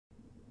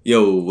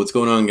Yo, what's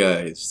going on,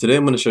 guys? Today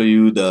I'm going to show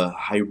you the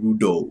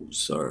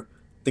Hirudos, or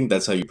I think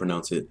that's how you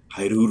pronounce it.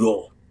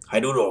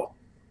 Hirudo,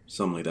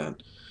 something like that.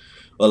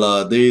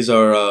 Well, these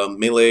are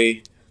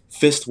melee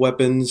fist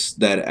weapons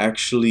that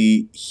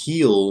actually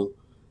heal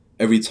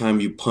every time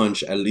you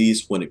punch, at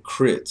least when it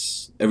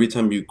crits. Every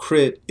time you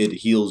crit, it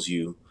heals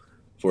you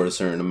for a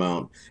certain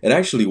amount. It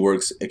actually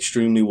works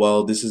extremely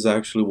well. This is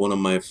actually one of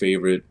my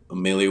favorite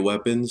melee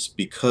weapons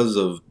because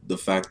of the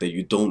fact that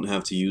you don't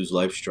have to use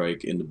Life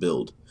Strike in the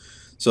build.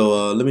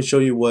 So let me show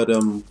you what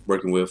I'm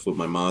working with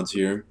my mods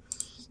here.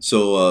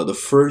 So the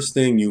first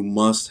thing you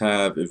must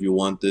have if you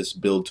want this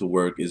build to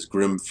work is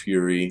Grim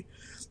Fury.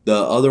 The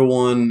other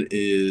one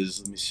is,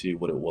 let me see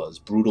what it was,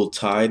 Brutal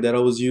Tide that I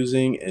was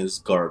using is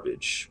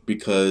garbage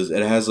because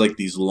it has like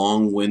these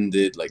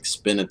long-winded like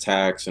spin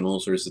attacks and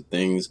all sorts of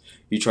things.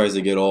 He tries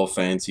to get all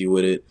fancy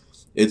with it.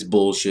 It's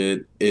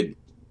bullshit. It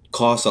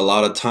costs a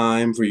lot of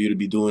time for you to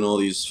be doing all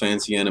these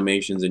fancy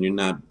animations and you're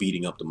not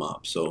beating up the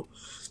mob. So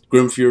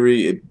Grim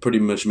Fury, it pretty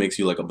much makes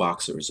you like a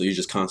boxer. So you're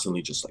just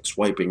constantly just like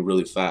swiping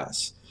really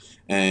fast.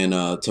 And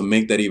to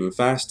make that even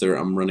faster,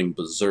 I'm running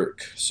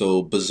Berserk.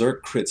 So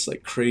Berserk crits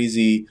like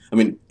crazy. I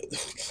mean,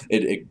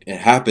 it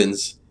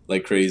happens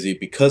like crazy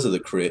because of the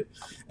crit.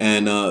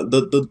 And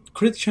the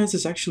crit chance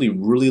is actually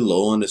really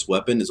low on this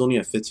weapon. It's only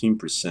at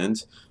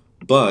 15%.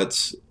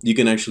 But you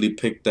can actually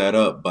pick that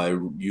up by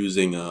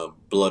using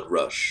Blood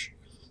Rush.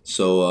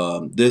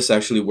 So this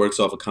actually works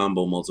off a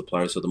combo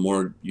multiplier. So the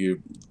more you're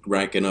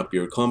ranking up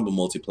your combo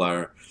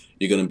multiplier,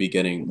 you're going to be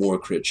getting more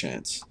crit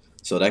chance.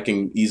 So that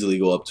can easily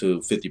go up to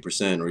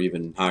 50% or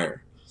even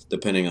higher,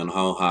 depending on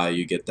how high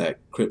you get that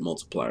crit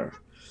multiplier.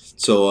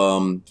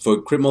 So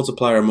for crit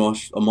multiplier, I'm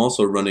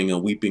also running a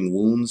Weeping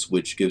Wounds,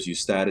 which gives you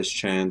status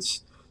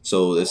chance.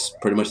 So this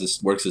pretty much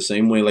this works the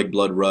same way like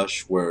Blood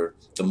Rush, where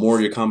the more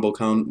your combo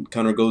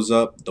counter goes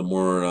up, the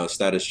more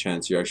status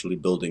chance you're actually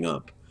building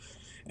up.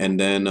 And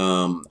then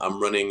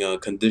I'm running a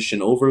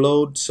Condition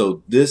Overload.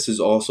 So this is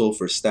also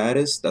for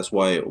status. That's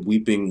why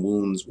Weeping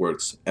Wounds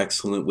works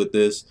excellent with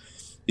this,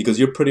 because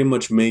you're pretty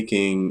much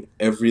making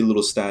every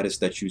little status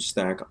that you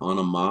stack on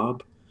a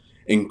mob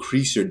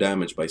increase your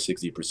damage by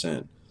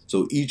 60%.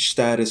 So each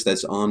status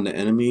that's on the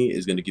enemy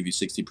is going to give you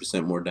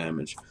 60% more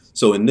damage.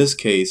 So in this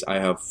case, I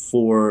have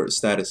 4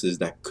 statuses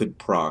that could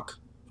proc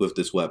with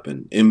this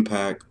weapon: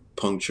 Impact,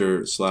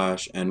 Puncture,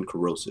 Slash, and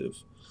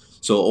Corrosive.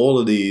 So all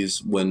of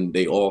these, when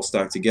they all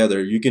stack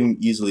together, you can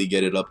easily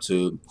get it up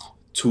to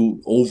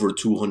over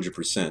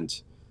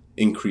 200%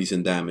 increase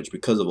in damage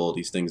because of all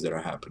these things that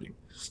are happening.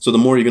 So the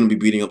more you're going to be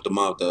beating up the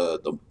mob,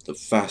 the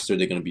faster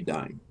they're going to be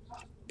dying.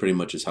 Pretty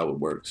much is how it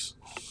works.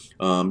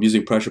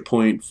 Using Pressure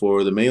Point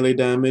for the melee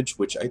damage,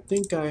 which I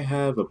think I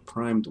have a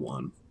primed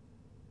one.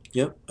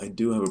 Yep, I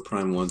do have a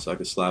primed one, so I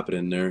can slap it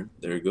in there.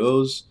 There it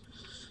goes.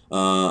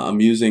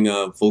 I'm using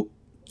a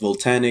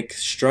Volcanic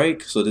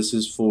Strike, so this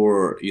is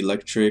for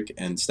electric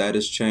and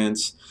status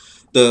chance.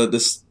 The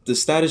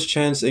status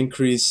chance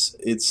increase,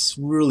 it's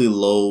really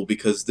low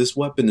because this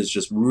weapon is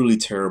just really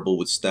terrible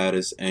with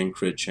status and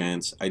crit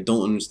chance. I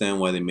don't understand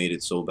why they made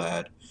it so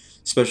bad,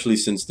 especially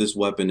since this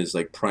weapon is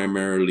like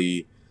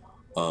primarily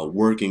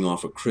working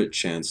off a crit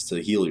chance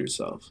to heal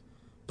yourself.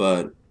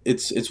 But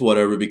it's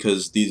whatever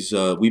because these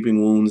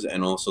Weeping Wounds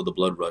and also the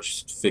Blood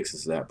Rush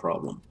fixes that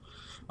problem.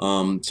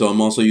 So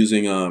I'm also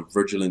using a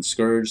Vigilant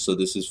Scourge, so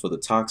this is for the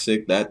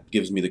Toxic. That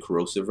gives me the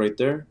Corrosive right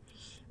there.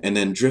 And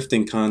then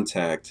Drifting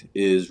Contact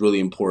is really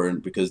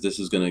important because this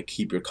is going to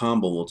keep your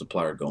combo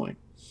multiplier going.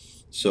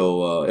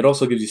 So it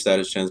also gives you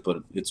status chance,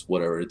 but it's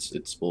whatever.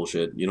 It's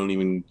bullshit. You don't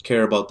even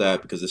care about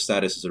that because the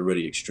status is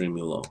already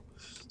extremely low.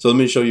 So let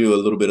me show you a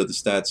little bit of the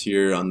stats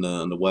here on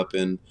the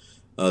weapon.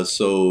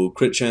 So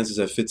crit chance is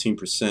at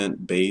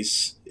 15%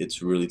 base.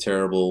 It's really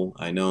terrible,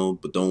 I know,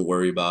 but don't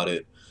worry about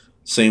it.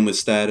 Same with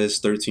status,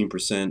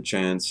 13%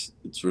 chance.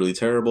 It's really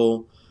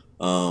terrible.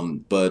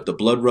 But the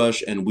Blood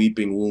Rush and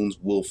Weeping Wounds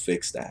will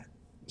fix that.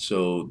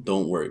 So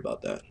don't worry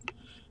about that.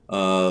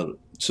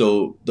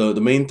 So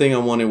the main thing I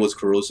wanted was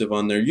Corrosive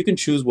on there. You can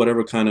choose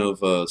whatever kind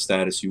of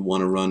status you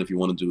want to run. If you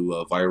want to do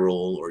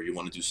viral or you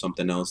want to do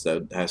something else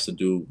that has to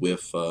do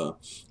with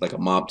like a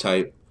mob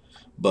type.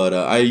 But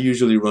I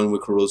usually run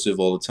with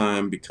Corrosive all the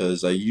time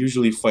because I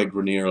usually fight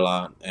Grenier a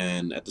lot.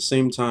 And at the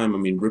same time, I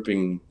mean,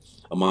 ripping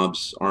a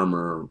mob's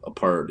armor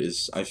apart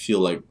is, I feel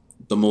like,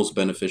 the most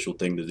beneficial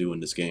thing to do in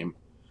this game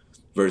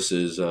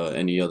versus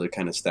any other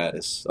kind of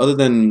status. Other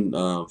than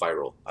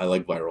viral. I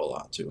like viral a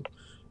lot too.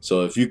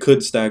 So if you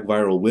could stack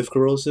viral with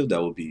corrosive,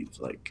 that would be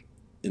like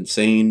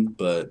insane,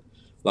 but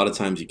a lot of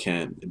times you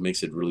can't. It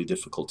makes it really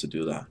difficult to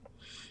do that.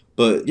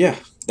 But yeah,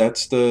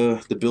 that's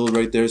the build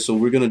right there. So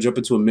we're gonna jump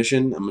into a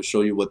mission. I'm gonna show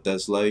you what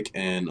that's like,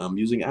 and I'm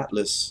using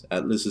Atlas.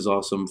 Atlas is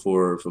awesome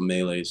for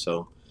melee,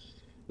 so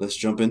let's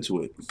jump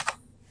into it.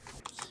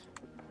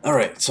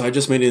 Alright, so I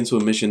just made it into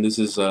a mission. This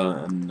is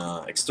an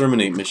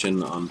exterminate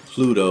mission on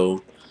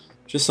Pluto.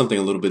 Just something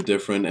a little bit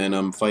different, and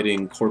I'm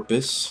fighting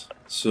Corpus.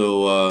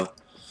 So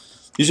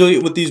Usually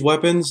with these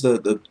weapons,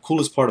 the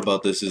coolest part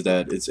about this is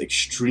that it's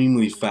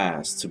extremely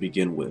fast to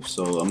begin with.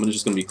 So I'm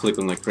just going to be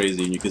clicking like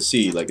crazy, and you can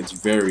see like it's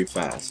very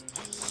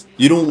fast.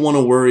 You don't want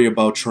to worry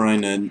about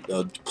trying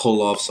to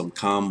pull off some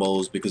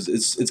combos, because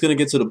it's going to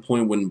get to the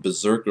point when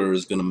Berserker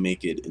is going to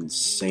make it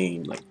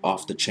insane, like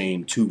off the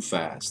chain too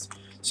fast.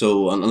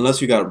 So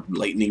unless you got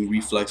lightning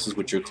reflexes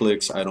with your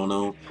clicks, I don't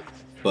know.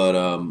 But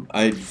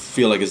I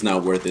feel like it's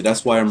not worth it.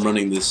 That's why I'm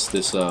running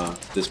this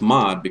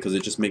mod, because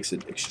it just makes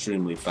it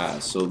extremely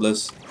fast. So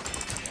let's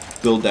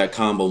build that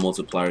combo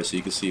multiplier so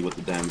you can see what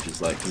the damage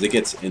is like, because it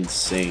gets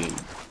insane.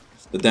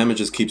 The damage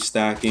just keeps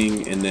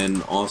stacking, and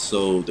then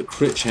also the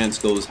crit chance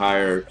goes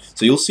higher.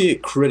 So you'll see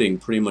it critting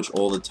pretty much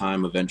all the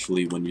time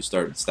eventually when you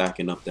start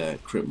stacking up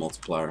that crit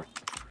multiplier.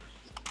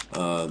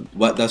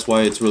 That's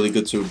why it's really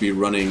good to be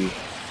running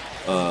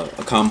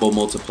a combo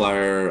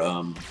multiplier,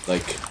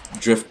 like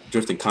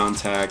drift and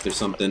contact or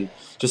something,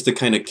 just to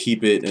kind of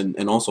keep it,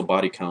 and also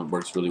body count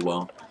works really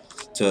well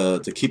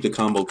to keep the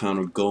combo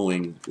counter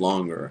going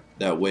longer.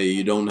 That way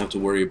you don't have to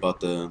worry about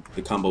the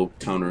combo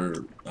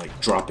counter like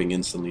dropping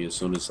instantly as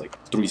soon as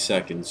like 3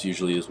 seconds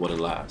usually is what it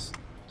lasts.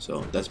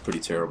 So that's pretty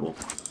terrible.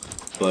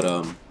 But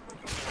I'm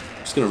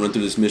just gonna run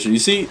through this mission. You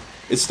see,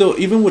 it's still,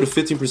 even with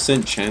a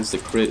 15% chance to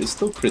crit, it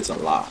still crits a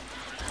lot.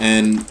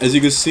 And as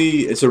you can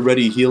see, it's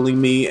already healing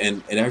me,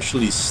 and it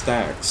actually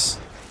stacks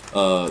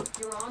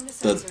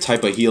the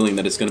type of healing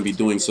that it's going to be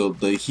doing. So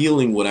the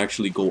healing would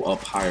actually go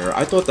up higher.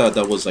 I thought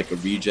that was like a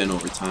regen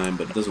over time,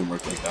 but it doesn't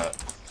work like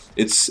that.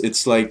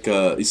 It's like,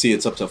 you see,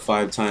 it's up to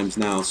 5 times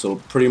now, so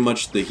pretty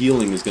much the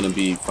healing is going to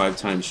be 5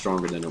 times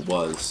stronger than it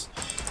was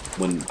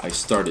when I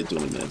started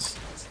doing this.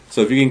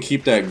 So if you can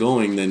keep that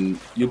going, then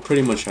you'll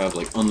pretty much have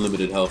like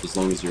unlimited health as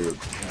long as you're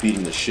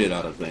beating the shit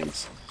out of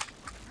things.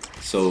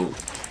 So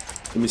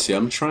let me see,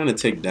 I'm trying to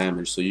take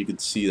damage so you can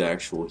see the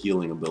actual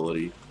healing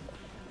ability.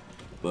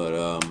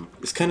 But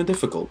it's kind of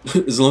difficult.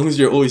 As long as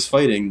you're always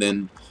fighting,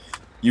 then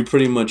you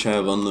pretty much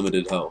have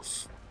unlimited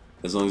health.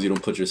 As long as you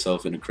don't put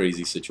yourself in a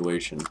crazy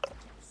situation.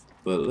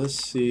 But let's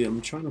see,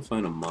 I'm trying to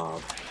find a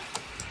mob.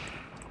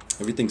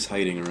 Everything's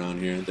hiding around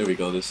here. There we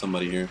go, there's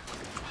somebody here.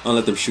 I'll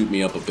let them shoot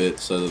me up a bit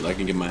so that I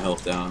can get my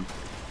health down.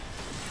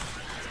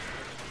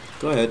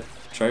 Go ahead,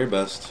 try your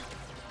best.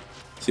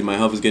 See, my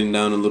health is getting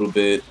down a little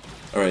bit.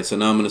 Alright, so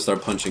now I'm going to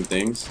start punching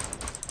things.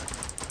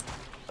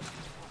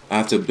 I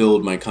have to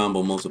build my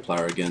combo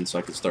multiplier again so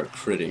I can start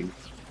critting.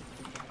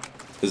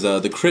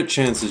 Because the crit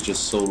chance is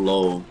just so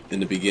low in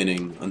the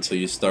beginning until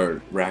you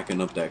start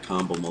racking up that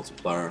combo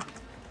multiplier.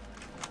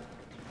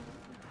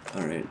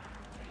 Alright,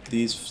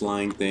 these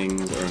flying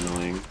things are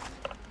annoying.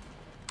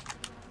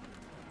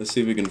 Let's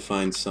see if we can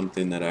find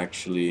something that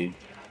actually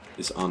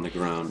is on the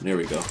ground. There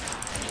we go.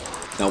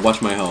 Now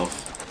watch my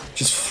health.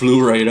 Just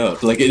flew right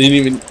up. Like, it didn't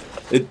even...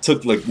 It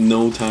took like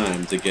no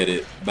time to get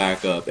it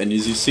back up, and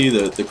as you see,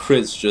 the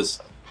crits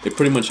just, it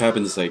pretty much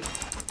happens like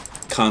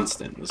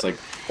constant. It's like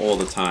all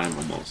the time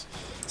almost.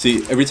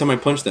 See, every time I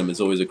punch them, it's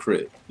always a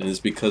crit, and it's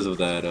because of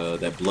that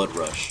that blood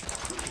rush.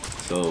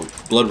 So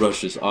blood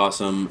rush is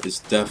awesome. It's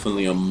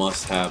definitely a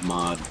must-have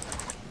mod,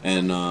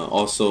 and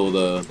also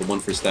the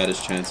one for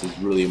status chance is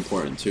really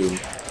important too,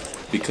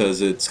 because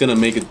it's gonna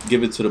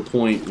give it to the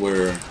point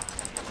where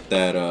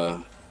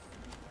that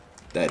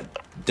that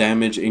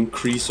damage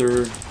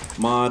increaser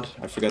mod,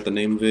 I forgot the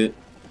name of it.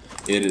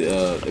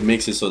 It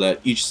makes it so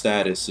that each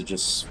status, it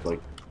just like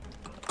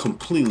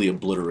completely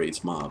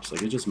obliterates mobs.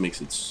 Like, it just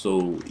makes it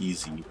so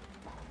easy.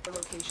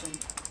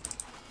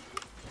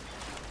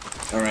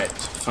 Alright,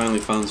 so finally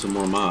found some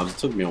more mobs. It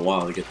took me a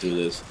while to get through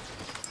this.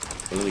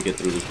 But let me get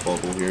through this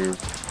bubble here.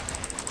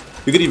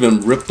 You could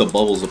even rip the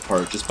bubbles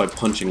apart just by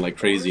punching like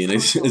crazy. And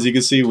as you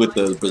can see with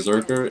the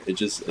Berserker,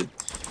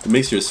 it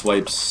makes your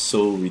swipes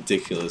so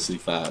ridiculously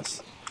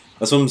fast.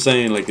 That's what I'm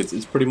saying. Like,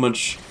 it's pretty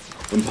much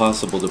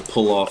impossible to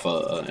pull off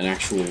an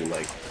actual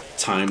like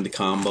timed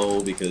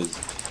combo, because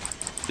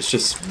it's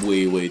just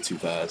way too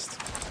fast.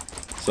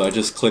 So I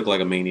just click like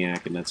a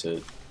maniac, and that's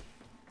it.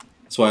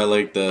 That's why I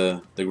like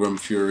the Grim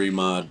Fury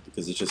mod,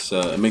 because it just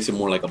it makes it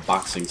more like a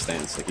boxing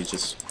stance. Like, you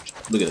just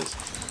look at this.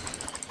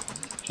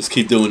 Just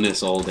keep doing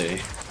this all day.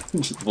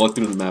 Just walk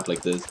through the map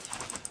like this.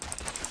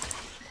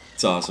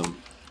 It's awesome.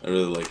 I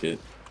really like it.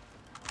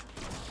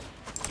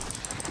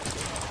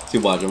 See,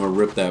 watch, I'm gonna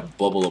rip that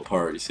bubble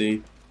apart, you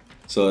see?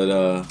 So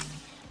that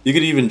you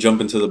could even jump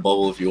into the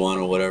bubble if you want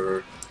or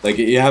whatever. Like,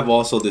 you have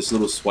also this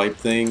little swipe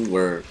thing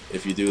where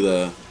if you do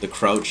the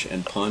crouch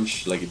and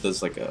punch, like it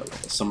does like a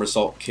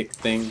somersault kick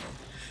thing.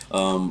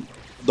 The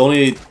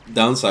only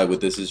downside with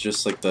this is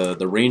just like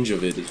the range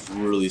of it is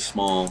really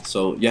small,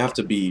 so you have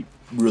to be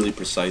really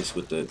precise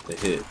with the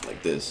hit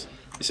like this.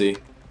 You see?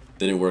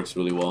 Then it works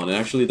really well, and it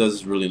actually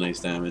does really nice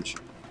damage.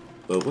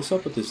 But what's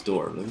up with this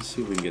door? Let's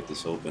see if we can get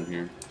this open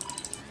here.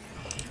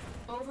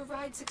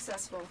 Override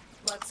successful.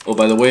 Oh,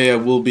 by the way, I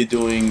will be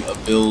doing a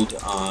build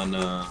on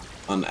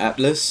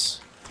Atlas.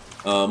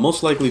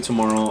 Most likely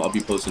tomorrow I'll be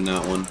posting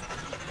that one.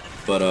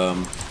 But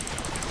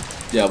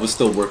yeah, I was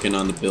still working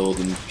on the build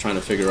and trying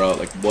to figure out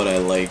like what I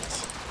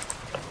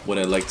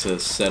liked to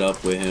set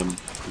up with him.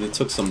 It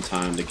took some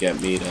time to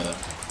get me to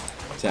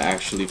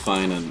actually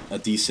find a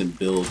decent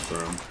build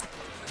for him.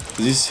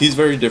 'Cause he's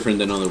very different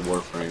than other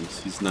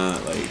Warframes. He's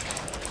not like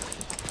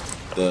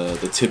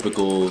the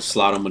typical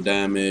slot him with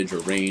damage or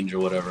range or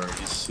whatever.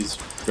 He's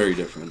very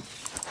different.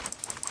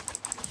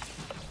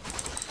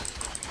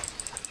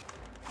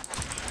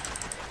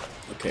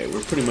 Okay,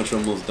 we're pretty much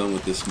almost done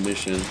with this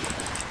mission.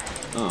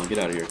 Oh, get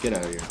out of here! Get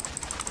out of here!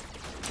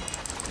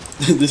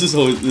 This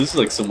is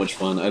like so much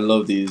fun. I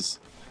love these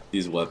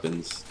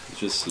weapons.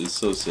 It's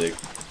so sick.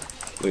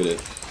 Look at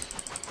it.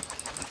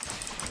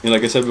 And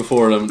like I said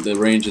before, the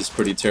range is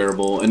pretty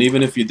terrible, and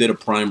even if you did a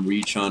prime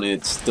reach on it,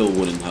 it still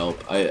wouldn't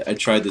help. I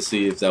tried to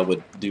see if that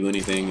would do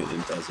anything, and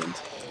it doesn't.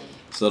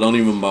 So don't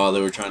even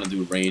bother with trying to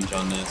do range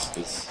on this,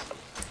 because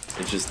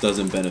it just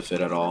doesn't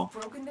benefit at all.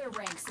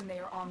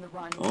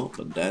 Oh,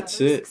 but that's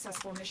it.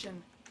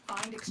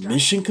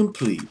 Mission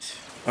complete.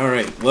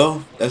 Alright,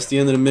 well, that's the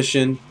end of the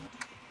mission.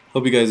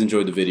 Hope you guys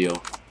enjoyed the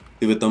video.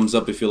 Leave a thumbs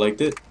up if you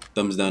liked it,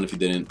 thumbs down if you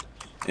didn't,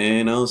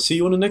 and I'll see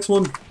you on the next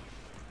one.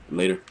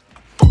 Later.